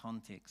 in that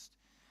context.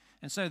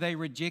 And so they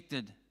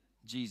rejected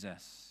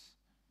Jesus.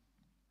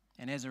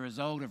 And as a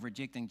result of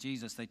rejecting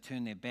Jesus, they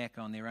turned their back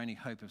on their only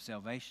hope of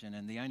salvation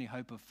and the only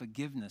hope of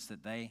forgiveness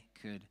that they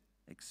could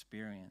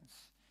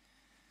experience.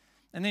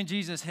 And then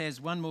Jesus has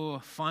one more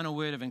final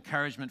word of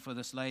encouragement for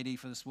this lady,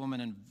 for this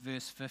woman in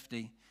verse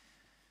 50.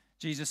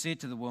 Jesus said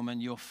to the woman,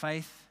 "Your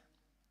faith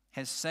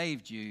has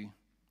saved you.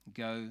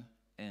 Go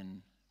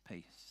in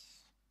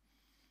peace."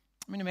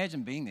 I mean,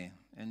 imagine being there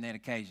in that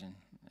occasion,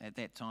 at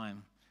that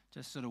time,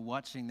 just sort of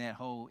watching that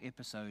whole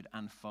episode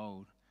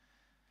unfold.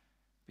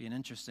 Be an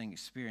interesting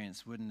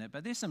experience, wouldn't it?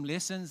 But there's some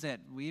lessons that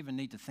we even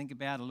need to think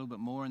about a little bit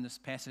more in this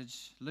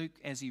passage. Luke,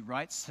 as he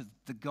writes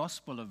the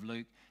Gospel of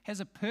Luke, has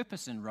a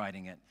purpose in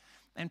writing it.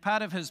 And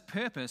part of his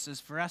purpose is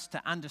for us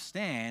to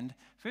understand,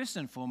 first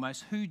and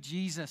foremost, who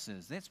Jesus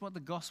is. That's what the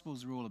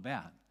Gospels are all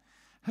about.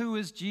 Who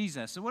is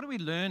Jesus? So what do we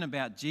learn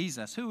about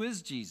Jesus? Who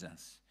is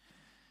Jesus?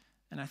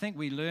 And I think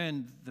we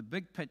learned the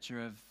big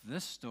picture of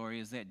this story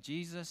is that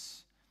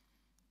Jesus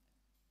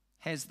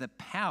has the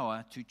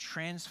power to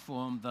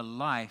transform the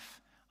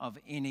life of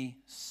any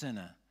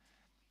sinner.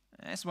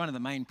 That's one of the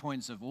main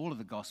points of all of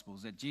the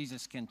Gospels, that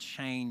Jesus can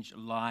change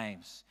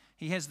lives.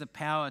 He has the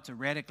power to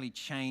radically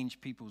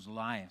change people's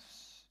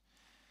lives.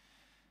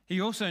 He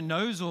also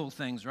knows all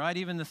things, right?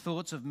 Even the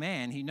thoughts of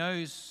man. He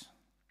knows,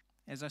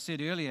 as I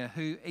said earlier,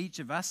 who each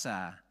of us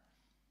are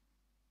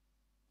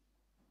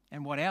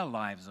and what our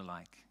lives are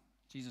like.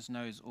 Jesus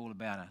knows all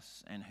about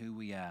us and who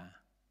we are.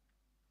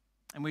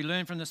 And we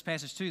learn from this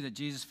passage too that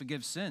Jesus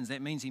forgives sins.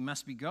 That means he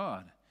must be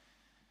God.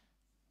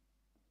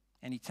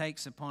 And he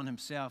takes upon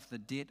himself the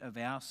debt of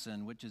our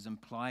sin, which is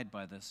implied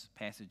by this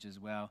passage as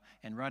well.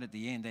 And right at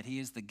the end, that he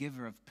is the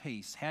giver of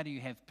peace. How do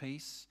you have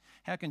peace?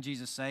 How can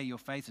Jesus say, "Your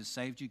faith has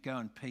saved you, go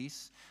in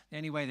peace"? The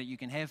only way that you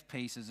can have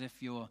peace is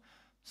if your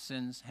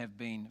sins have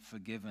been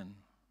forgiven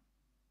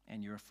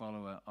and you're a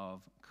follower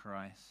of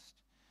Christ.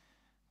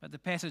 But the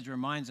passage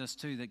reminds us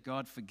too that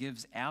God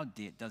forgives our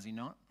debt, does he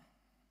not?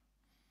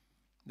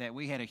 That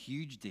we had a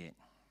huge debt,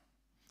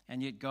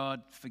 and yet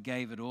God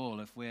forgave it all.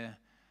 If we're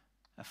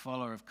a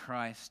follower of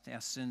Christ, our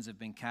sins have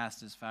been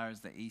cast as far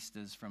as the east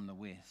is from the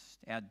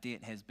west. Our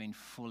debt has been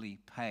fully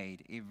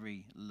paid,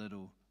 every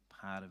little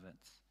part of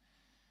it.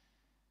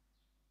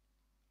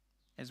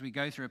 As we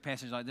go through a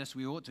passage like this,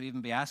 we ought to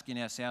even be asking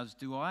ourselves,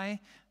 do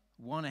I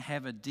want to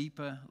have a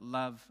deeper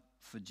love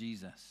for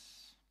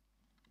Jesus?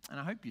 And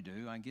I hope you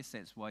do. I guess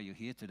that's why you're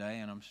here today,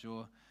 and I'm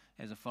sure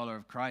as a follower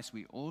of Christ,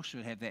 we all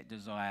should have that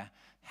desire.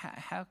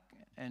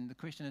 And the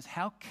question is,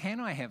 how can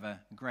I have a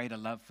greater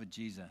love for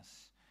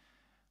Jesus?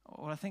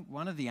 Well, I think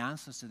one of the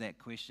answers to that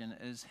question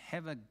is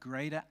have a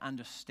greater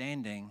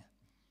understanding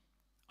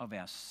of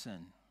our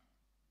sin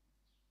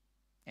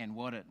and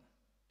what it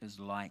is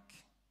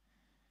like.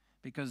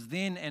 Because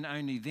then and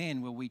only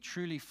then will we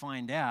truly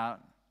find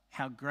out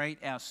how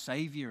great our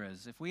Savior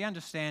is. If we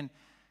understand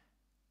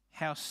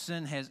how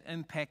sin has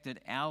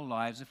impacted our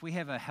lives, if we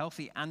have a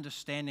healthy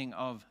understanding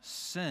of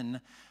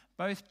sin,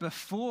 both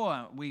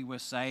before we were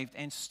saved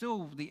and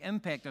still the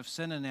impact of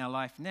sin in our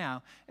life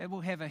now, it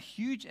will have a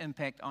huge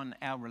impact on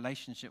our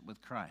relationship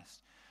with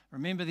Christ.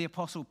 Remember the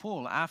Apostle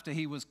Paul, after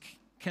he was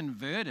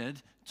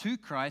converted to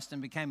Christ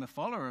and became a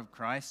follower of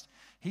Christ,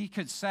 he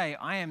could say,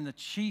 "I am the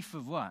chief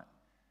of what?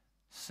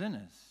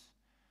 Sinners."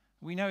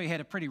 We know he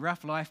had a pretty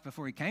rough life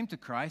before he came to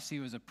Christ. He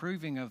was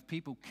approving of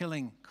people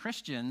killing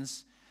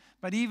Christians.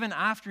 But even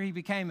after he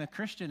became a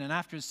Christian and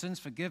after his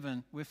sins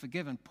were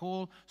forgiven,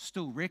 Paul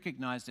still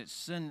recognized that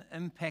sin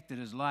impacted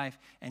his life,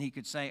 and he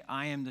could say,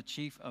 "I am the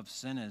chief of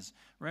sinners."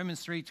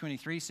 Romans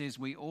 3:23 says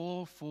we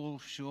all fall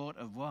short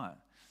of what?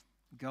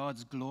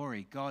 God's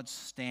glory, God's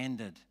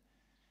standard.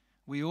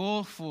 We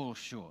all fall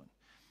short.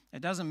 It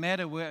doesn't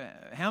matter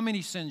how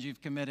many sins you've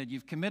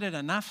committed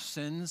enough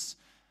sins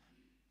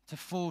to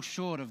fall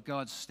short of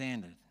God's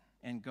standard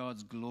and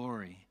God's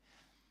glory.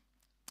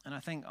 And I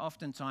think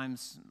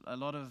oftentimes a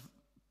lot of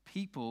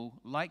people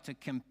like to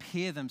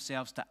compare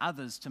themselves to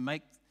others to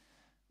make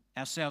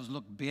ourselves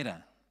look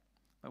better.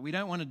 But we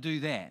don't want to do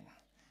that.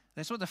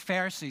 That's what the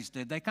Pharisees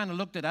did. They kind of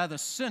looked at other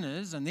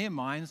sinners in their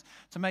minds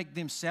to make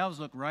themselves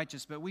look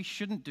righteous, but we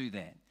shouldn't do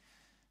that.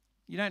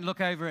 You don't look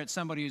over at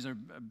somebody who's a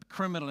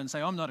criminal and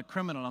say, "I'm not a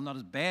criminal, I'm not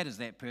as bad as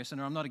that person,"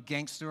 or "I'm not a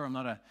gangster, or I'm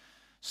not a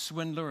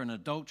swindler, an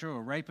adulterer,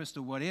 or rapist,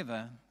 or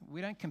whatever."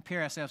 We don't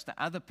compare ourselves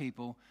to other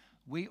people.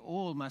 We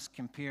all must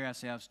compare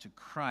ourselves to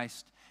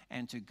Christ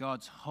and to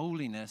God's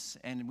holiness.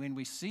 And when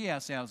we see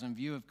ourselves in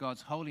view of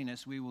God's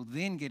holiness, we will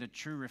then get a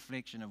true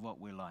reflection of what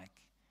we're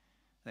like.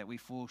 That we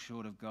fall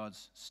short of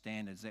God's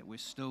standards, that we're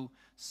still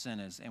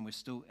sinners and we're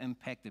still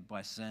impacted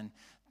by sin.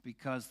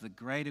 Because the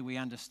greater we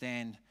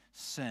understand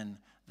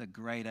sin, the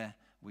greater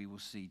we will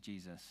see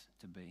Jesus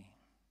to be.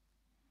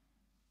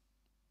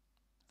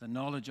 The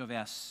knowledge of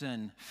our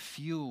sin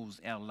fuels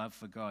our love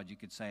for God, you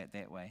could say it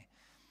that way.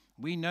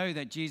 We know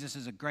that Jesus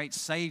is a great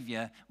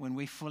Savior when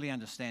we fully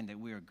understand that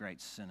we're a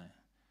great sinner.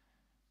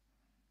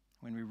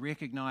 When we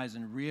recognize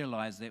and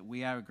realize that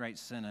we are a great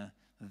sinner,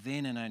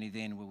 then and only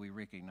then will we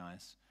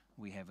recognize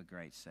we have a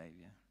great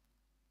Savior.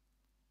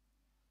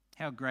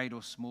 How great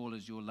or small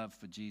is your love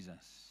for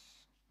Jesus?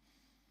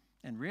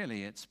 And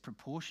really, it's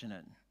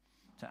proportionate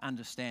to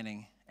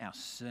understanding our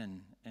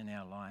sin in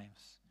our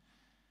lives.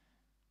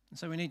 And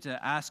so we need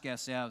to ask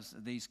ourselves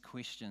these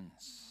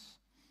questions.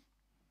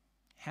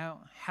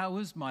 How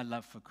is my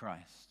love for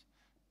Christ?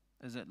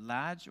 Is it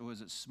large or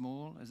is it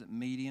small? Is it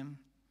medium?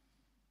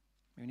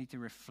 We need to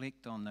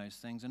reflect on those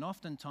things. And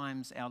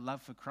oftentimes our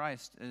love for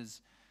Christ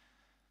is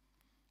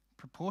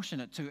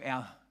proportionate to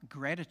our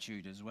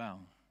gratitude as well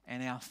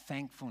and our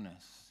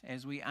thankfulness.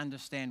 As we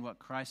understand what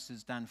Christ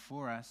has done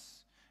for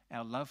us,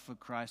 our love for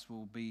Christ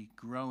will be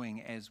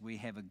growing as we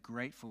have a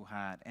grateful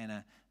heart and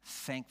a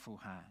thankful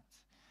heart.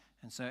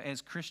 And so as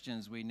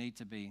Christians, we need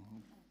to be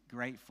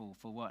grateful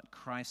for what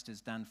Christ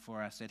has done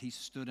for us, that he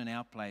stood in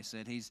our place,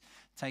 that he's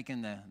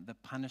taken the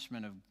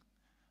punishment of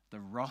the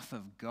wrath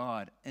of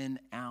God in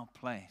our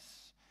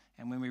place.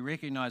 And when we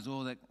recognize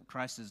all that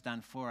Christ has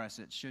done for us,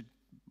 it should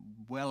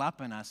well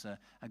up in us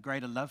a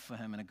greater love for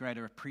him and a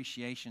greater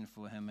appreciation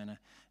for him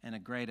and a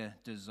greater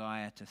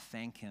desire to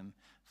thank him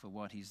for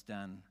what he's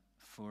done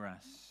for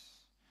us.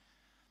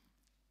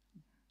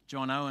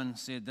 John Owen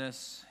said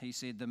this. He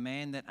said, "The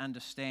man that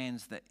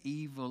understands the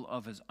evil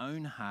of his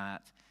own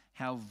heart,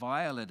 how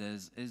vile it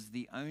is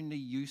the only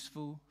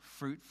useful,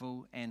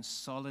 fruitful, and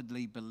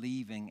solidly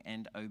believing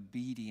and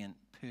obedient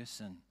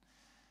person."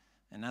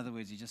 In other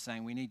words, he's just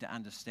saying we need to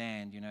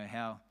understand,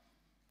 how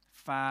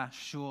far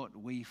short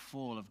we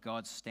fall of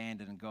God's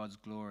standard and God's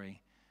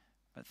glory.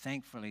 But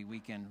thankfully, we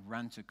can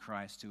run to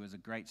Christ, who is a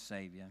great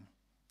Savior,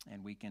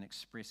 and we can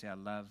express our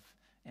love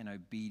and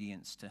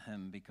obedience to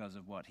him because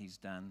of what he's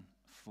done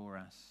for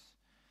us.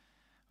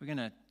 We're going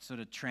to sort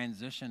of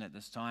transition at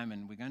this time,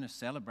 and we're going to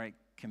celebrate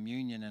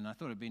communion, and I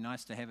thought it'd be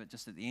nice to have it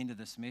just at the end of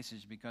this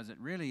message because it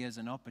really is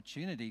an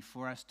opportunity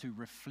for us to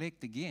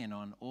reflect again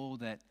on all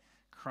that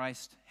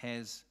Christ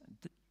has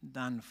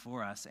done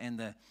for us and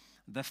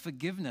the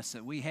forgiveness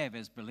that we have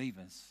as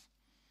believers.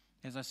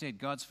 As I said,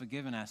 God's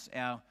forgiven us.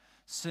 Our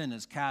sin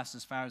is cast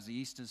as far as the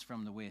east is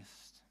from the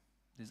west.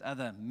 There's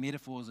other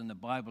metaphors in the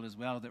Bible as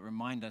well that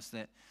remind us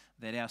that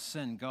our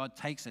sin, God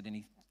takes it and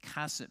he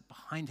casts it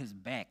behind his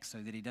back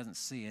so that he doesn't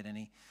see it,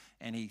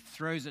 and he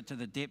throws it to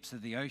the depths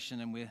of the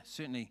ocean, and we're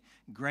certainly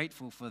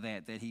grateful for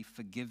that he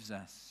forgives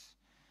us.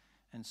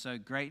 And so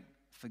great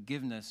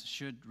forgiveness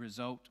should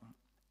result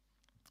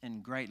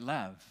in great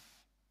love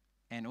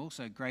and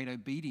also great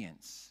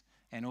obedience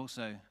and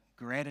also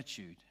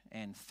gratitude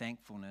and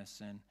thankfulness.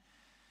 And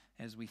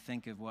as we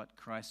think of what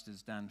Christ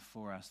has done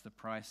for us, the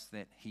price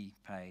that he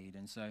paid.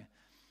 And so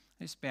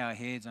let's bow our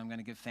heads. I'm going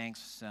to give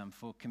thanks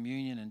for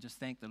communion and just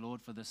thank the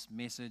Lord for this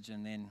message,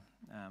 and then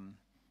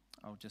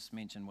I'll just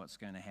mention what's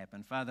going to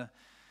happen. Father,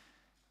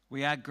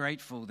 we are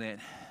grateful that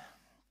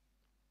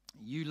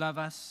you love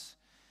us,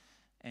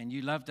 and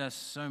you loved us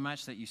so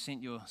much that you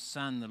sent your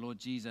Son, the Lord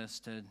Jesus,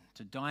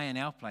 to die in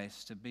our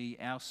place, to be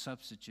our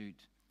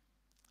substitute,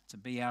 to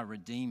be our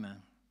Redeemer,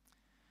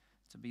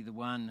 to be the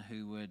one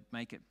who would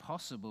make it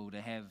possible to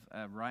have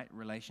a right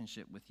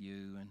relationship with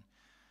you. And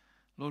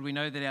Lord, we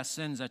know that our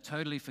sins are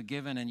totally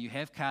forgiven and you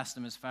have cast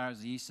them as far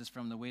as the east is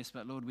from the west.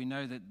 But Lord, we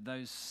know that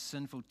those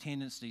sinful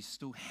tendencies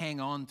still hang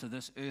on to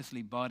this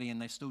earthly body and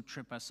they still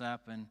trip us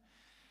up. And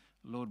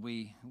Lord,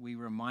 we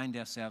remind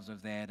ourselves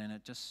of that, and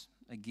it just,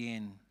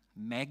 again,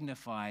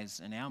 magnifies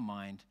in our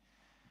mind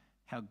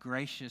how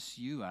gracious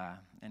you are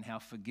and how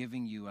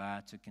forgiving you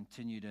are to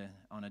continue to,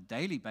 on a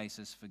daily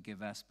basis,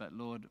 forgive us. But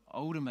Lord,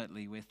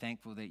 ultimately, we're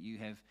thankful that you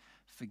have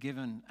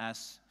forgiven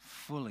us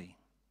fully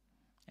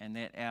and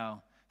that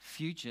our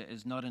future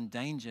is not in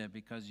danger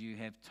because you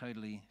have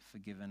totally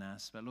forgiven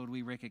us. But Lord,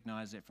 we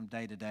recognize that from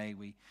day to day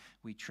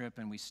we trip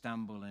and we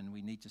stumble and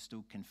we need to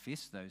still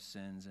confess those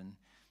sins.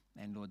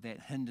 And Lord, that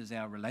hinders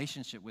our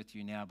relationship with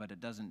you now, but it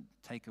doesn't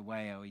take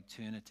away our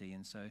eternity.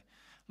 And so,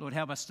 Lord,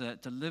 help us to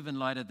live in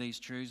light of these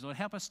truths. Lord,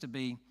 help us to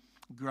be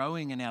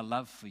growing in our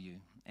love for you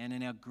and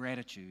in our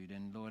gratitude.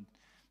 And Lord,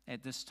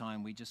 at this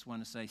time, we just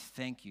want to say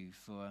thank you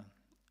for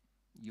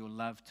your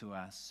love to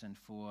us and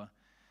for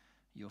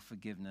your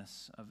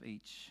forgiveness of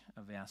each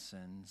of our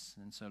sins.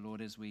 And so, Lord,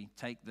 as we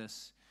take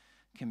this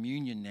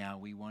communion now,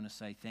 we want to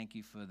say thank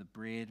you for the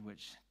bread,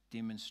 which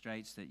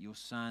demonstrates that your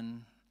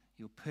Son,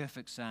 your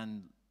perfect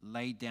Son,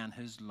 laid down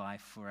his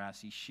life for us.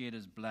 He shed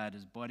his blood.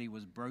 His body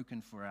was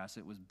broken for us.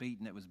 It was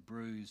beaten. It was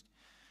bruised.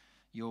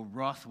 Your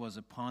wrath was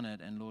upon it.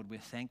 And Lord, we're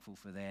thankful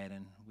for that.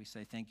 And we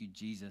say thank you,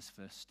 Jesus,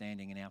 for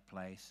standing in our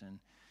place.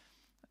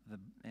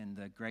 And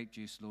the grape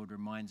juice, Lord,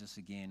 reminds us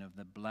again of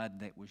the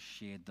blood that was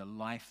shed, the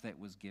life that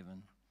was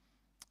given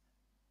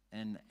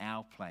in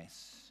our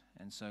place.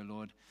 And so,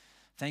 Lord,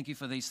 thank you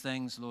for these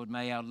things. Lord,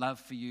 may our love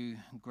for you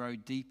grow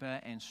deeper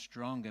and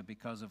stronger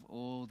because of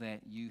all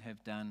that you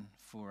have done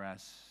for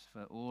us,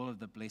 for all of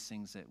the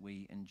blessings that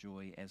we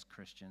enjoy as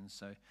Christians.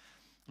 So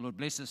Lord,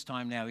 bless this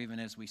time now, even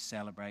as we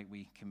celebrate.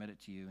 We commit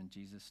it to you in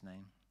Jesus'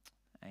 name.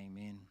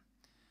 Amen.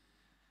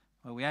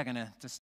 Well, we are going to just